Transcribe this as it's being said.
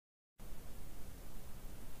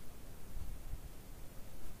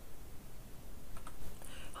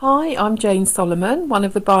Hi, I'm Jane Solomon, one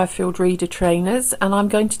of the BioField Reader trainers, and I'm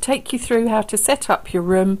going to take you through how to set up your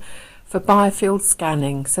room for BioField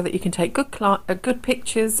scanning so that you can take good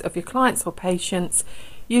pictures of your clients or patients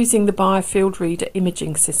using the BioField Reader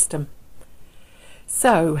imaging system.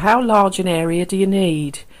 So, how large an area do you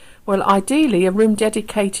need? Well, ideally a room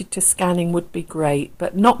dedicated to scanning would be great,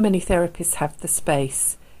 but not many therapists have the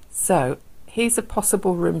space. So, here's a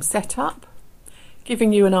possible room setup,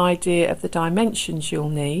 giving you an idea of the dimensions you'll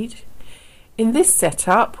need. In this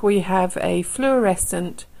setup we have a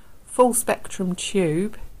fluorescent full spectrum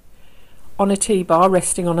tube on a T-bar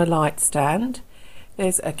resting on a light stand.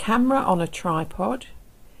 There's a camera on a tripod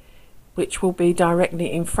which will be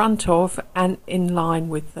directly in front of and in line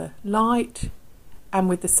with the light and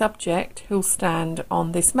with the subject, who'll stand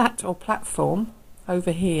on this mat or platform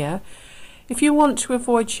over here. If you want to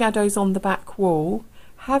avoid shadows on the back wall,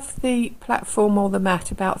 have the platform or the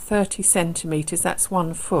mat about 30 centimetres, that's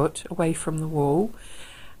 1 foot away from the wall,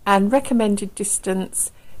 and recommended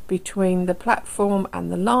distance between the platform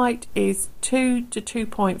and the light is 2 to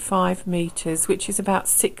 2.5 metres, which is about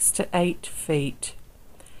 6 to 8 feet.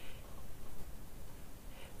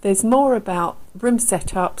 There's more about room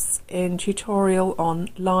setups in tutorial on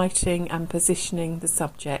lighting and positioning the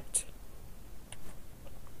subject.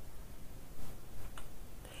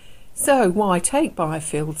 So, why take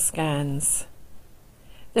BioField scans?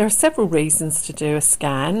 There are several reasons to do a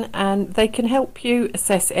scan, and they can help you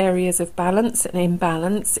assess areas of balance and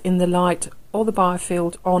imbalance in the light or the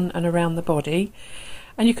BioField on and around the body,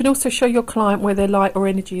 and you can also show your client where their light or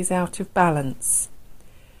energy is out of balance.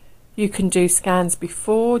 You can do scans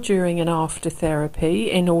before, during and after therapy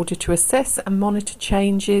in order to assess and monitor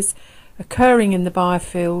changes occurring in the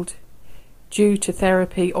BioField due to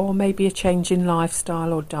therapy or maybe a change in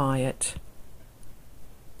lifestyle or diet.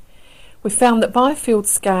 We found that BioField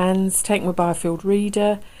scans taken with BioField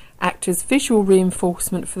Reader act as visual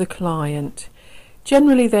reinforcement for the client.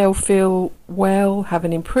 Generally they'll feel well, have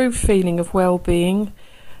an improved feeling of well-being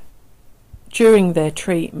during their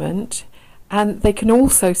treatment, and they can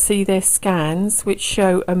also see their scans which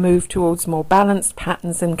show a move towards more balanced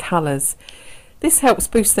patterns and colours. This helps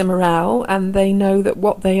boost their morale, and they know that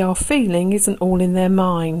what they are feeling isn't all in their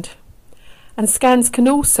mind. And scans can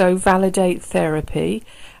also validate therapy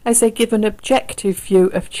as they give an objective view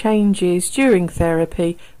of changes during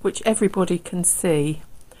therapy which everybody can see.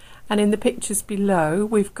 And in the pictures below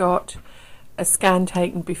we've got a scan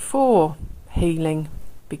taken before healing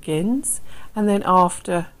begins and then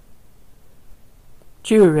after,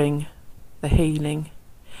 during the healing.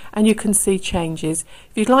 And you can see changes.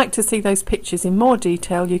 If you'd like to see those pictures in more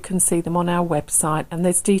detail, you can see them on our website, and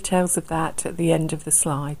there's details of that at the end of the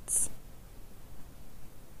slides.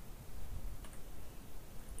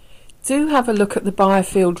 Do have a look at the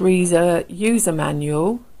BioField Reader user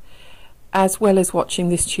manual as well as watching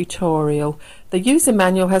this tutorial. The user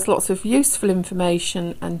manual has lots of useful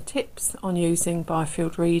information and tips on using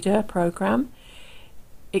BioField Reader program.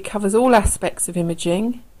 It covers all aspects of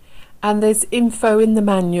imaging, and there's info in the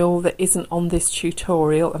manual that isn't on this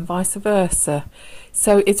tutorial and vice versa,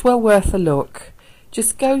 so it's well worth a look.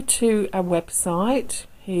 Just go to our website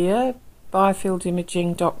here,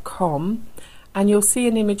 biofieldimaging.com, and you'll see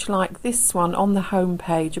an image like this one on the home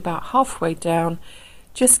page about halfway down.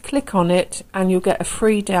 Just click on it and you'll get a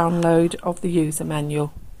free download of the user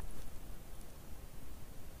manual.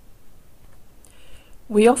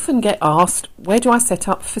 We often get asked, where do I set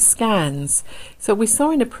up for scans? So we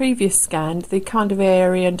saw in a previous scan the kind of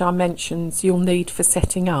area and dimensions you'll need for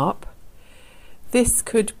setting up. This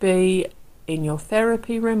could be in your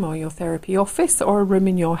therapy room or your therapy office, or a room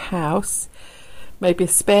in your house, maybe a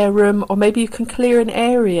spare room, or maybe you can clear an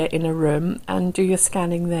area in a room and do your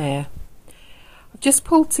scanning there. I've just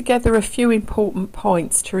pulled together a few important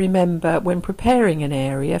points to remember when preparing an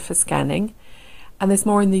area for scanning, and there's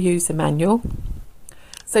more in the user manual.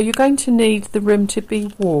 So you're going to need the room to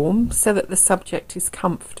be warm so that the subject is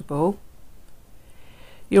comfortable.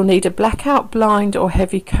 You'll need a blackout blind or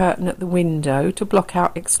heavy curtain at the window to block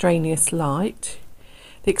out extraneous light.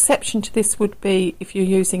 The exception to this would be if you're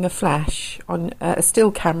using a flash, on a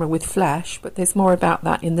still camera with flash, but there's more about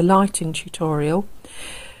that in the lighting tutorial.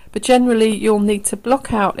 But generally you'll need to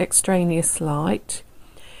block out extraneous light,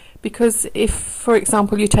 because if, for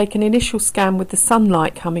example, you take an initial scan with the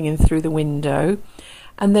sunlight coming in through the window,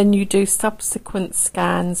 and then you do subsequent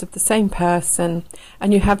scans of the same person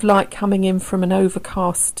and you have light coming in from an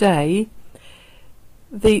overcast day,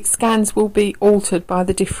 the scans will be altered by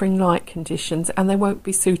the differing light conditions and they won't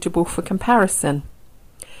be suitable for comparison.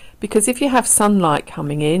 Because if you have sunlight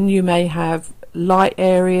coming in, you may have light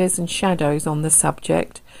areas and shadows on the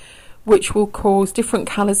subject, which will cause different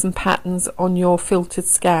colours and patterns on your filtered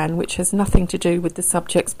scan, which has nothing to do with the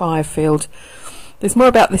subject's biofield. There's more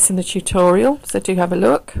about this in the tutorial, so do have a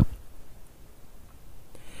look.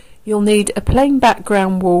 You'll need a plain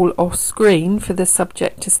background wall or screen for the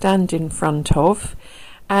subject to stand in front of,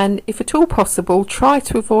 and if at all possible, try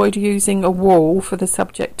to avoid using a wall for the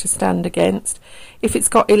subject to stand against if it's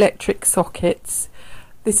got electric sockets.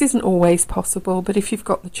 This isn't always possible, but if you've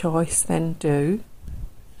got the choice, then do.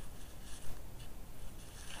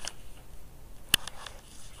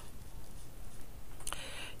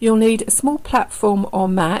 You'll need a small platform or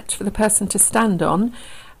mat for the person to stand on,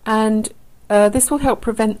 and this will help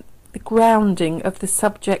prevent the grounding of the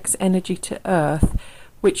subject's energy to earth,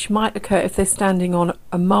 which might occur if they're standing on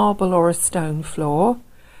a marble or a stone floor,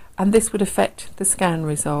 and this would affect the scan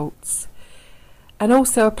results. And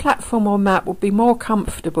also a platform or mat would be more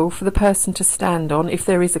comfortable for the person to stand on if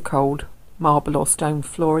there is a cold marble or stone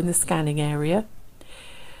floor in the scanning area.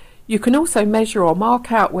 You can also measure or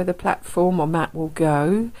mark out where the platform or mat will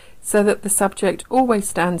go, so that the subject always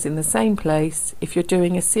stands in the same place if you're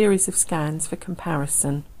doing a series of scans for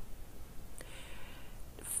comparison.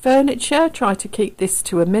 Furniture, try to keep this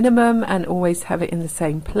to a minimum and always have it in the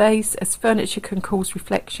same place, as furniture can cause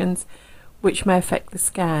reflections which may affect the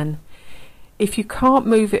scan. If you can't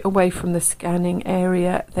move it away from the scanning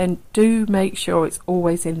area, then do make sure it's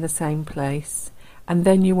always in the same place, and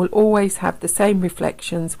then you will always have the same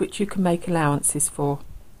reflections which you can make allowances for.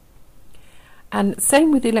 And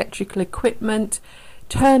same with electrical equipment,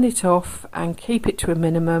 turn it off and keep it to a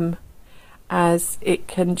minimum, as it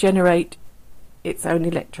can generate its own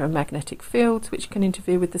electromagnetic fields which can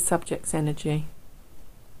interfere with the subject's energy.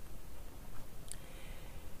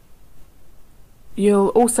 You'll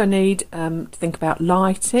also need to think about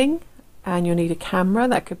lighting, and you'll need a camera.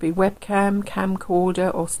 That could be webcam,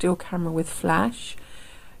 camcorder or still camera with flash.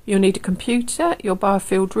 You'll need a computer, your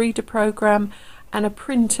BioField Reader program, and a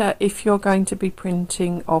printer if you're going to be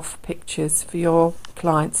printing off pictures for your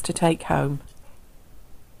clients to take home.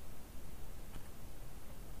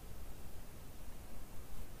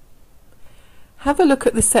 Have a look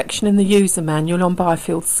at the section in the user manual on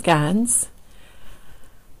Biofield scans,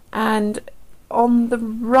 and on the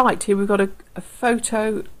right here we've got a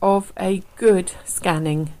photo of a good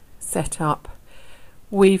scanning setup.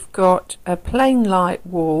 We've got a plain light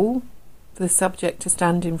wall for the subject to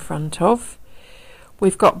stand in front of.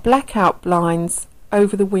 We've got blackout blinds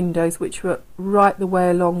over the windows which were right the way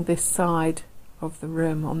along this side of the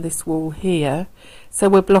room on this wall here, so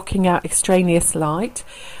we're blocking out extraneous light.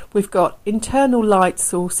 We've got internal light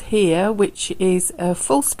source here, which is a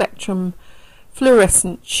full spectrum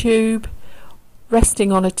fluorescent tube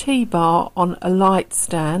resting on a T-bar on a light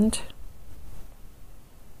stand,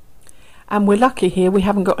 and we're lucky here we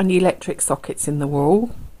haven't got any electric sockets in the wall.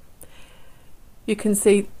 You can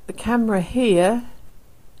see the camera here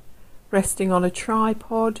resting on a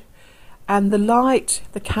tripod, and the light,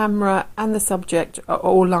 the camera and the subject are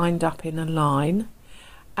all lined up in a line,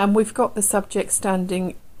 and we've got the subject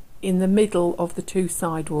standing in the middle of the two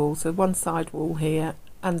side walls, so one side wall here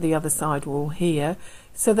and the other side wall here,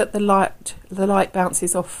 so that the light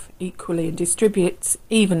bounces off equally and distributes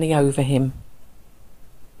evenly over him.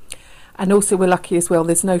 And also we're lucky as well,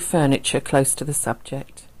 there's no furniture close to the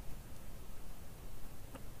subject.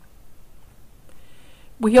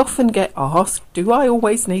 We often get asked, do I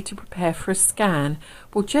always need to prepare for a scan?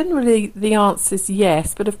 Well, generally the answer is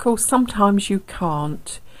yes, but of course sometimes you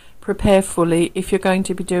can't prepare fully if you're going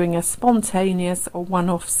to be doing a spontaneous or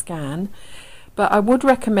one-off scan. But I would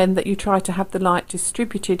recommend that you try to have the light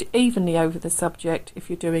distributed evenly over the subject if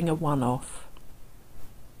you're doing a one-off.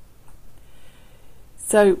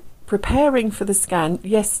 So preparing for the scan,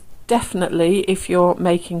 yes, definitely if you're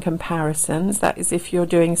making comparisons, that is if you're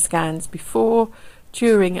doing scans before,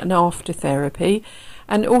 during and after therapy,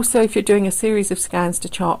 and also if you're doing a series of scans to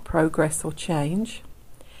chart progress or change.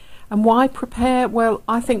 And why prepare? Well,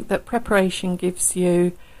 I think that preparation gives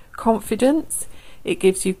you confidence, it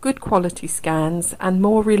gives you good quality scans and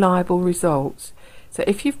more reliable results. So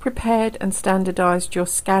if you've prepared and standardised your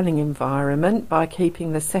scanning environment by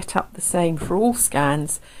keeping the setup the same for all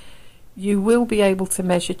scans, you will be able to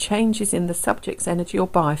measure changes in the subject's energy or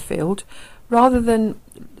biofield, rather than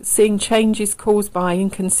seeing changes caused by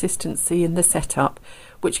inconsistency in the setup,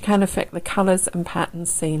 which can affect the colours and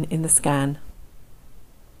patterns seen in the scan.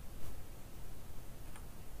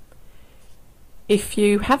 If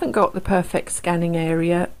you haven't got the perfect scanning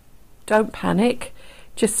area, don't panic.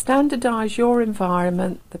 Just standardise your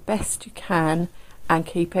environment the best you can and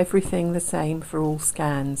keep everything the same for all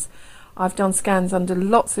scans. I've done scans under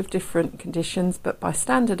lots of different conditions, but by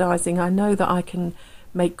standardising I know that I can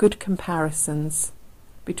make good comparisons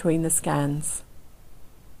between the scans.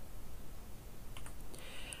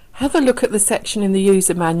 Have a look at the section in the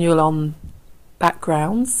user manual on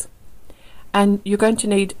backgrounds, and you're going to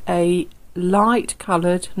need a light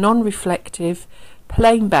coloured, non-reflective,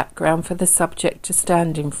 plain background for the subject to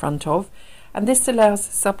stand in front of, and this allows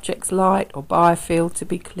the subject's light or biofield to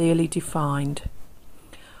be clearly defined.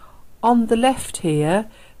 On the left here,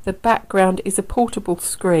 the background is a portable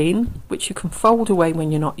screen which you can fold away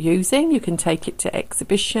when you're not using. You can take it to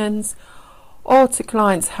exhibitions or to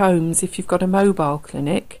clients' homes if you've got a mobile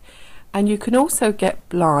clinic, and you can also get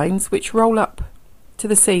blinds which roll up to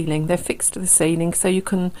the ceiling. They're fixed to the ceiling, so you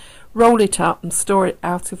can roll it up and store it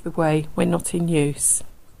out of the way when not in use.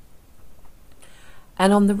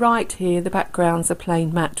 And on the right here, the background's a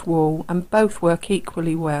plain matte wall, and both work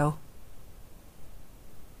equally well.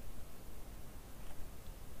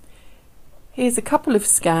 Here's a couple of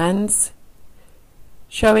scans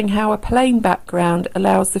showing how a plain background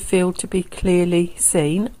allows the field to be clearly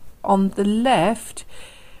seen. On the left,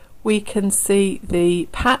 we can see the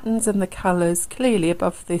patterns and the colours clearly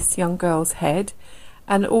above this young girl's head,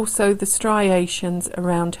 and also the striations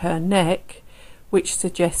around her neck, which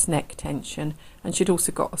suggests neck tension, and she'd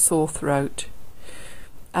also got a sore throat.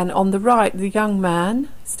 And on the right, the young man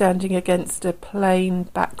standing against a plain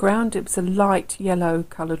background. It was a light yellow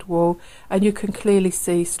coloured wall, and you can clearly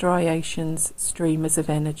see striations, streamers of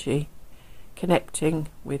energy connecting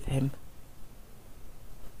with him.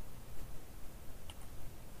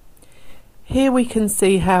 Here we can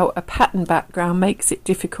see how a pattern background makes it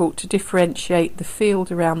difficult to differentiate the field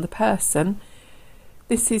around the person.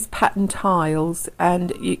 This is pattern tiles,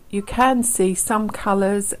 and you can see some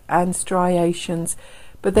colours and striations,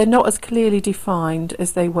 but they're not as clearly defined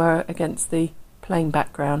as they were against the plain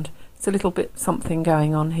background. It's a little bit something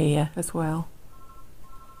going on here as well.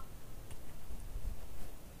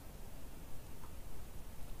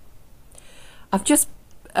 I've just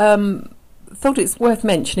thought it's worth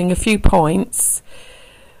mentioning a few points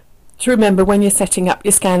to remember when you're setting up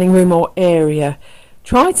your scanning room or area.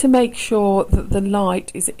 Try to make sure that the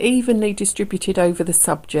light is evenly distributed over the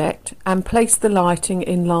subject, and place the lighting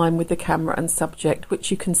in line with the camera and subject, which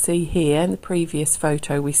you can see here in the previous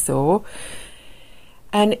photo we saw.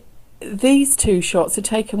 And these two shots are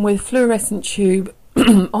taken with fluorescent tube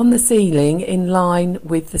on the ceiling in line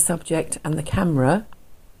with the subject and the camera.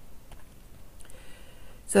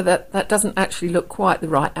 So that doesn't actually look quite the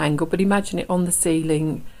right angle, but imagine it on the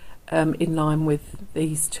ceiling in line with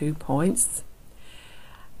these 2 points.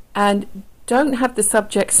 And don't have the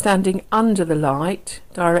subject standing under the light,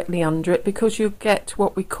 directly under it, because you'll get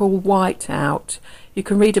what we call white out. You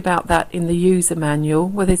can read about that in the user manual,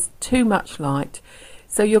 where there's too much light.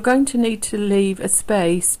 So you're going to need to leave a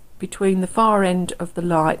space between the far end of the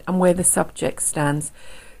light and where the subject stands.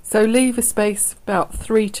 So leave a space about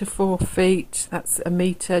 3 to 4 feet, that's a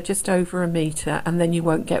metre, just over a metre, and then you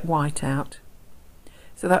won't get white out.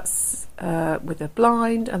 So that's with a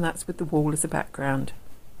blind, and that's with the wall as a background.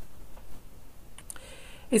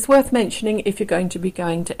 It's worth mentioning if you're going to be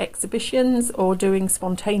going to exhibitions or doing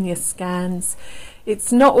spontaneous scans,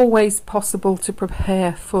 it's not always possible to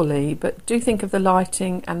prepare fully, but do think of the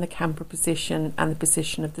lighting and the camera position and the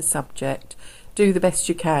position of the subject. Do the best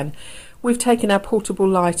you can. We've taken our portable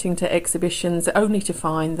lighting to exhibitions only to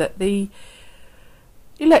find that the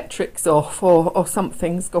electric's off or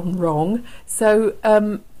something's gone wrong.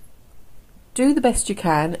 So do the best you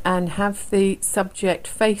can and have the subject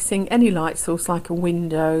facing any light source like a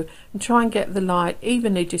window, and try and get the light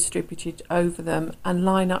evenly distributed over them, and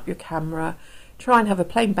line up your camera. Try and have a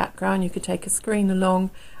plain background. You could take a screen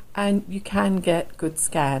along, and you can get good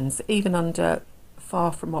scans even under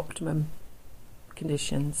far from optimum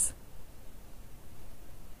conditions.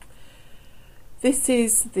 This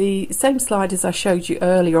is the same slide as I showed you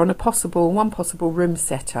earlier on one possible room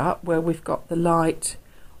setup, where we've got the light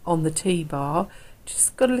on the T-bar.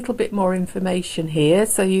 Just got a little bit more information here,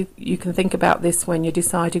 so you can think about this when you're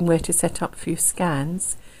deciding where to set up for your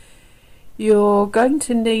scans. You're going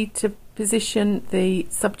to need to position the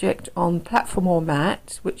subject on platform or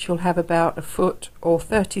mat, which you'll have about a foot or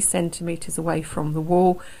 30 centimetres away from the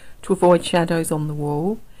wall to avoid shadows on the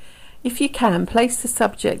wall. If you can, place the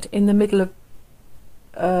subject in the middle of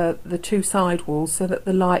the two side walls so that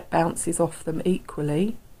the light bounces off them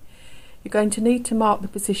equally. You're going to need to mark the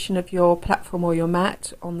position of your platform or your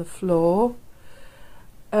mat on the floor.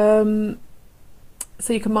 So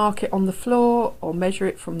you can mark it on the floor or measure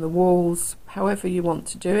it from the walls, however you want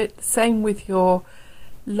to do it. The same with your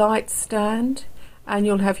light stand, and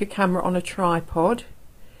you'll have your camera on a tripod.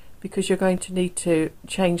 because you're going to need to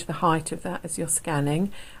change the height of that as you're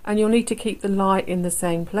scanning, and you'll need to keep the light in the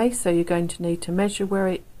same place, so you're going to need to measure where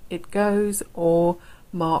it goes or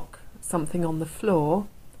mark something on the floor.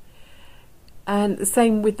 And the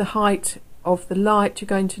same with the height of the light, you're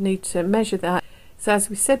going to need to measure that. So as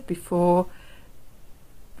we said before,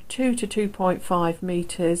 2 to 2.5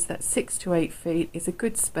 meters, that's 6 to 8 feet, is a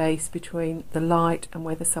good space between the light and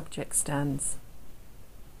where the subject stands.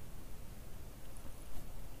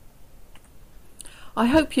 I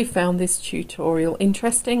hope you found this tutorial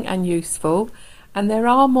interesting and useful, and there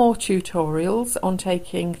are more tutorials on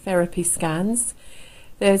taking therapy scans.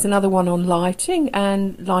 There's another one on lighting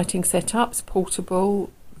and lighting setups,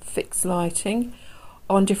 portable, fixed lighting,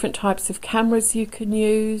 on different types of cameras you can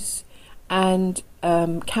use, and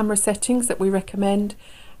camera settings that we recommend,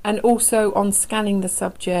 and also on scanning the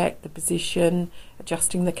subject, the position,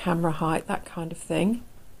 adjusting the camera height, that kind of thing.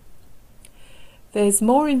 There's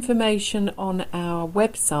more information on our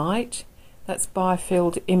website, that's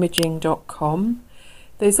biofieldimaging.com.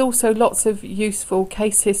 There's also lots of useful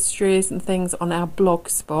case histories and things on our blog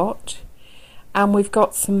spot, and we've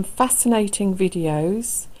got some fascinating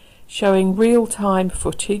videos showing real-time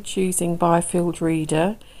footage using BioField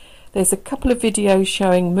Reader. There's a couple of videos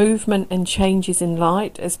showing movement and changes in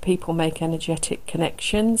light as people make energetic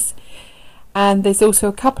connections. And there's also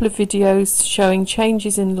a couple of videos showing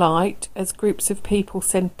changes in light as groups of people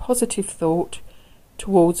send positive thought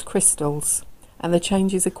towards crystals. And the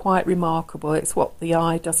changes are quite remarkable. It's what the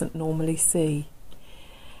eye doesn't normally see.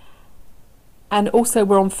 And also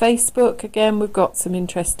we're on Facebook. Again, we've got some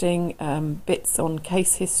interesting bits on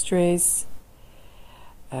case histories,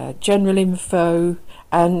 general info,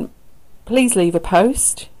 and please leave a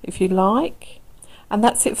post if you like. And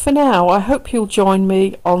that's it for now. I hope you'll join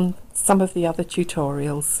me on some of the other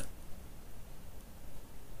tutorials.